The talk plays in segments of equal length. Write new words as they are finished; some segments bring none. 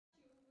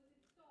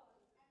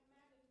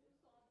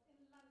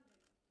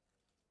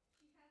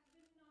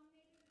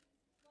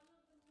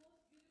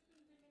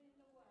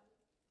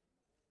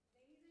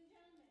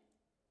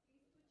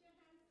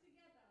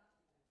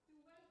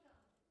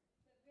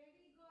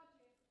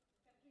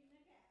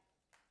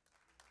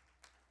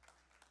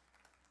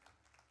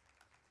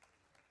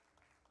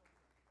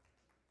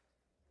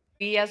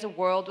we as a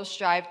world will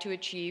strive to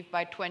achieve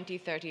by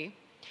 2030.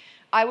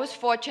 I was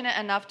fortunate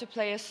enough to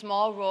play a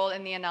small role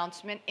in the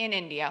announcement in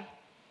India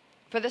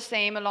for the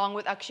same, along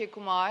with Akshay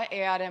Kumar,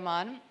 A.R.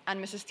 Rahman, and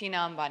Mrs. Tina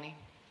Ambani.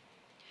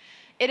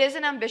 It is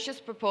an ambitious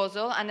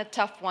proposal and a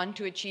tough one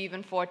to achieve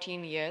in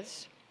 14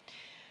 years.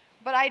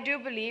 But I do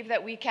believe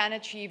that we can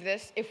achieve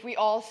this if we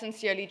all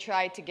sincerely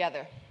try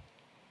together.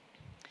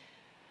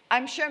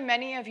 I'm sure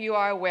many of you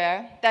are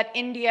aware that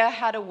India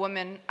had a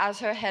woman as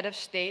her head of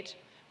state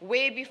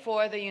way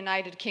before the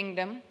United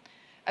Kingdom,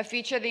 a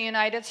feature the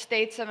United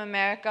States of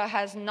America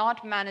has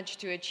not managed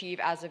to achieve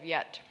as of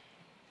yet.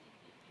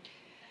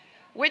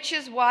 Which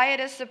is why it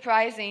is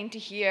surprising to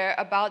hear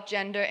about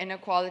gender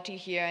inequality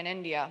here in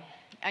India,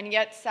 and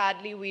yet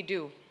sadly we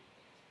do.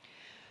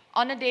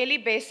 On a daily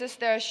basis,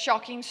 there are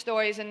shocking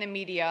stories in the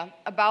media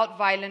about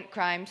violent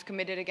crimes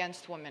committed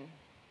against women.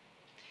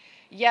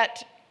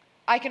 Yet,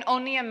 I can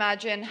only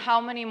imagine how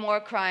many more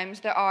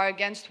crimes there are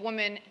against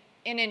women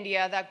in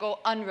India that go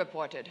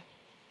unreported.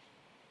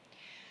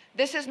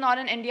 This is not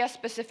an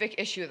India-specific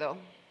issue, though.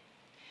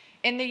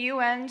 In the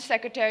UN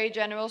Secretary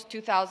General's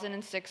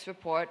 2006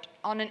 report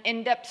on an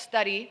in-depth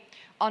study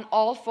on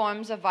all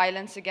forms of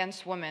violence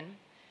against women,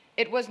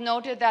 it was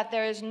noted that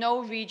there is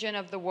no region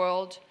of the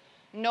world,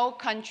 no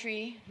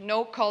country,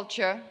 no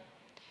culture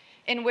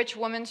in which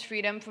women's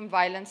freedom from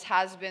violence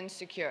has been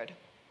secured.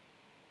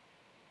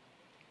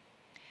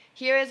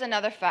 Here is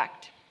another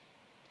fact.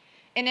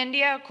 In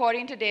India,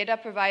 according to data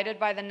provided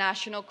by the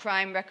National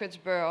Crime Records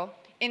Bureau,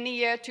 in the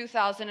year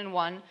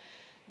 2001,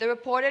 the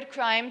reported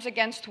crimes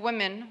against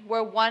women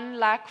were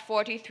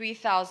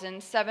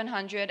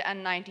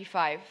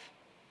 1,43,795.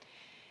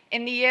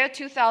 In the year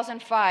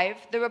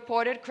 2005, the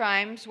reported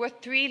crimes were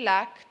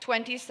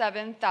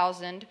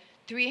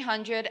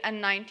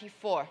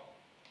 3,27,394,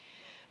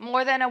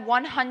 more than a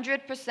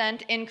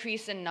 100%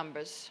 increase in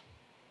numbers.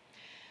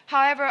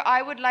 However,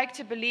 I would like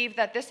to believe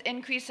that this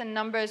increase in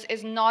numbers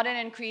is not an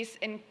increase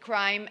in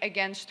crime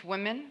against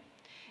women.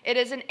 It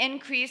is an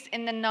increase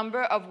in the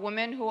number of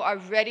women who are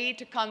ready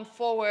to come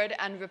forward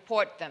and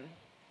report them.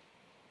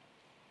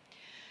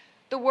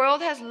 The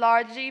world has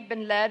largely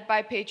been led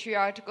by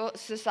patriarchal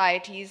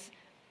societies,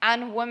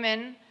 and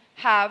women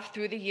have,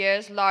 through the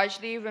years,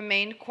 largely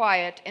remained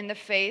quiet in the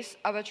face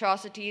of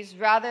atrocities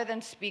rather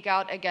than speak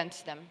out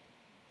against them.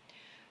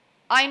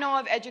 I know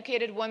of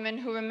educated women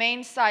who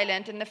remain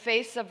silent in the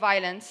face of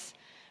violence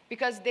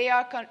because they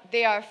are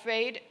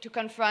afraid to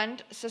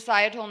confront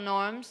societal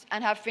norms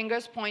and have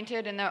fingers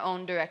pointed in their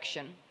own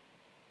direction,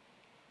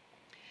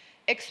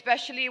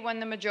 especially when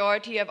the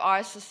majority of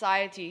our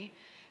society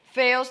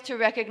fails to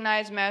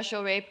recognize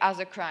marital rape as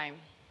a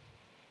crime.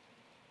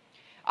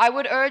 I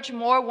would urge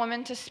more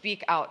women to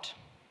speak out.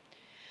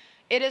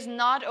 It is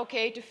not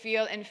okay to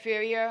feel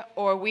inferior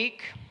or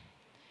weak,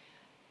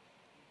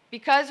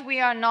 because we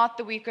are not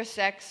the weaker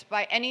sex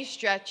by any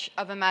stretch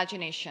of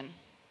imagination.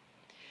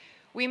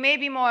 We may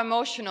be more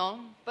emotional,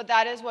 but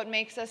that is what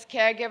makes us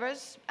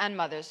caregivers and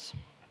mothers.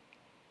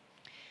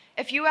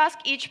 If you ask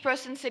each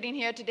person sitting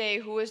here today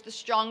who is the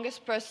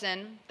strongest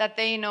person that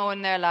they know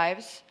in their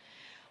lives,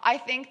 I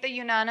think the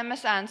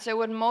unanimous answer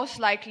would most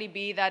likely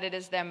be that it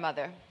is their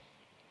mother,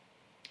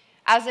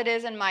 as it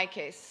is in my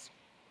case.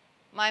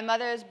 My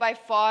mother is by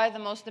far the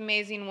most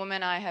amazing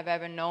woman I have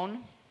ever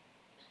known.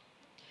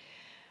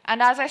 And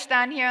as I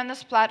stand here on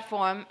this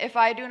platform, if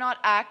I do not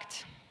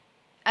act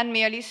and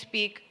merely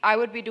speak, I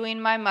would be doing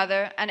my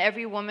mother and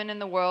every woman in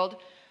the world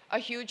a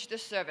huge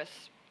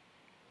disservice.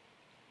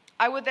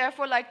 I would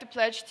therefore like to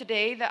pledge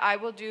today that I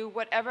will do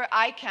whatever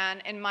I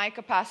can in my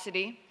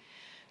capacity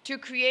to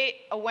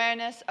create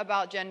awareness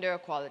about gender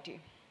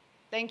equality.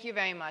 Thank you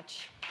very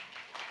much.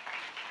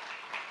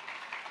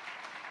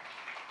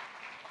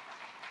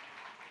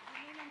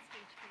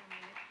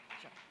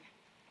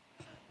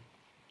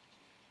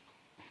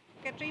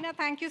 Katrina,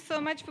 thank you so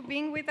much for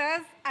being with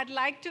us. I'd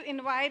like to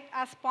invite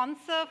our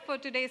sponsor for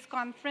today's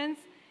conference,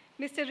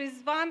 Mr.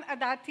 Rizwan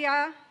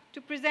Adatia,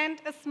 to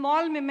present a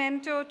small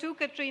memento to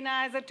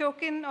Katrina as a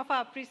token of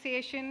our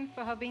appreciation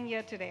for her being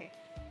here today.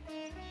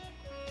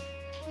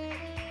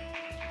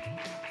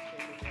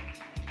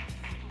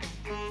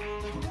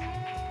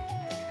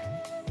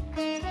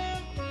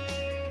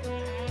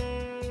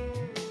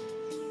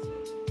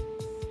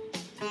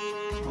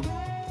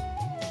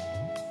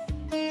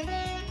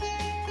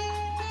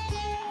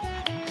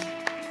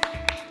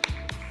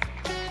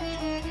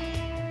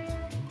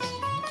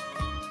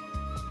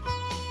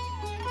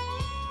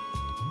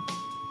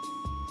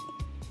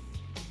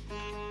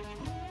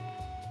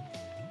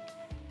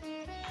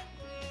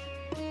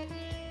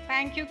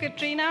 Thank you,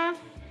 Katrina.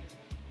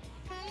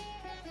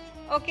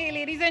 Okay,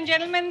 ladies and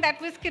gentlemen, that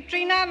was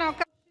Katrina. Now,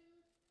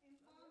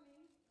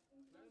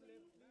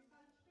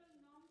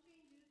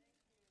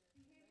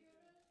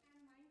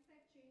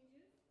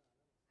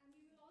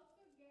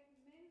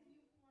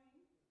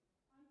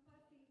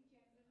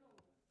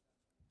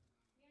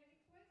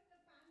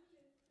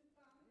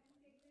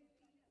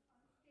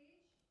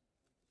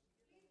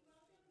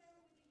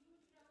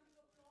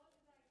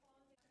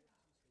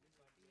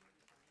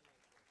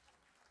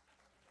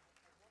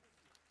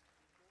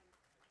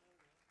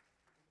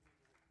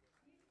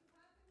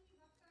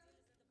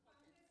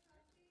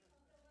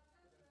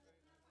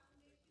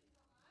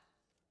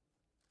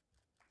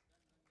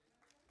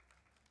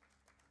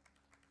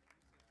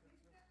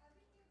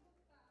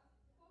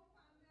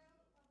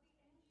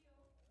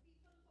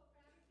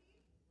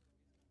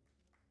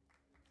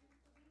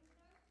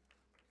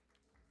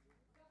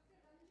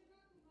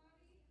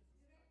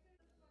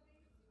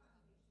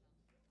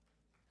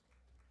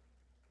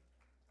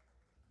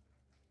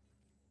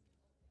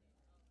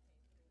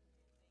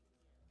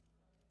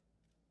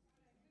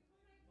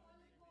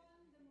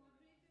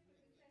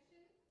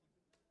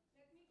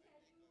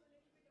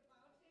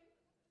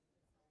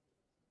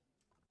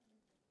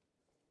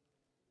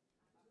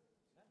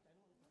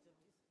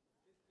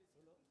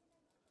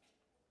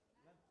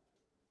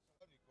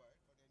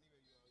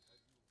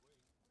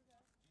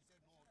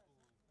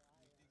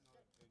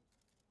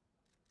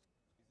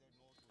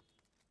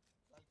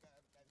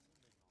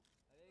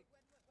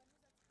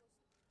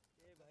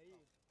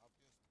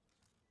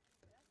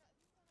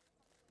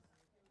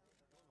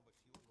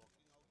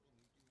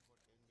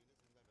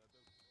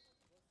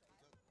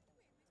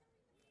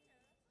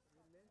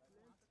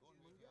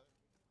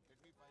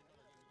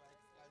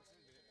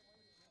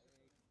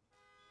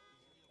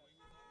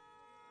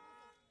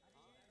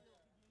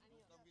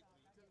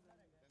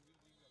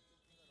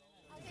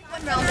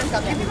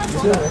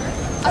 करूया.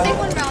 असे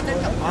कोण राहणार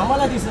का?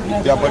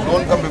 Yeah, but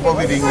don't come before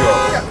we ring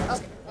you.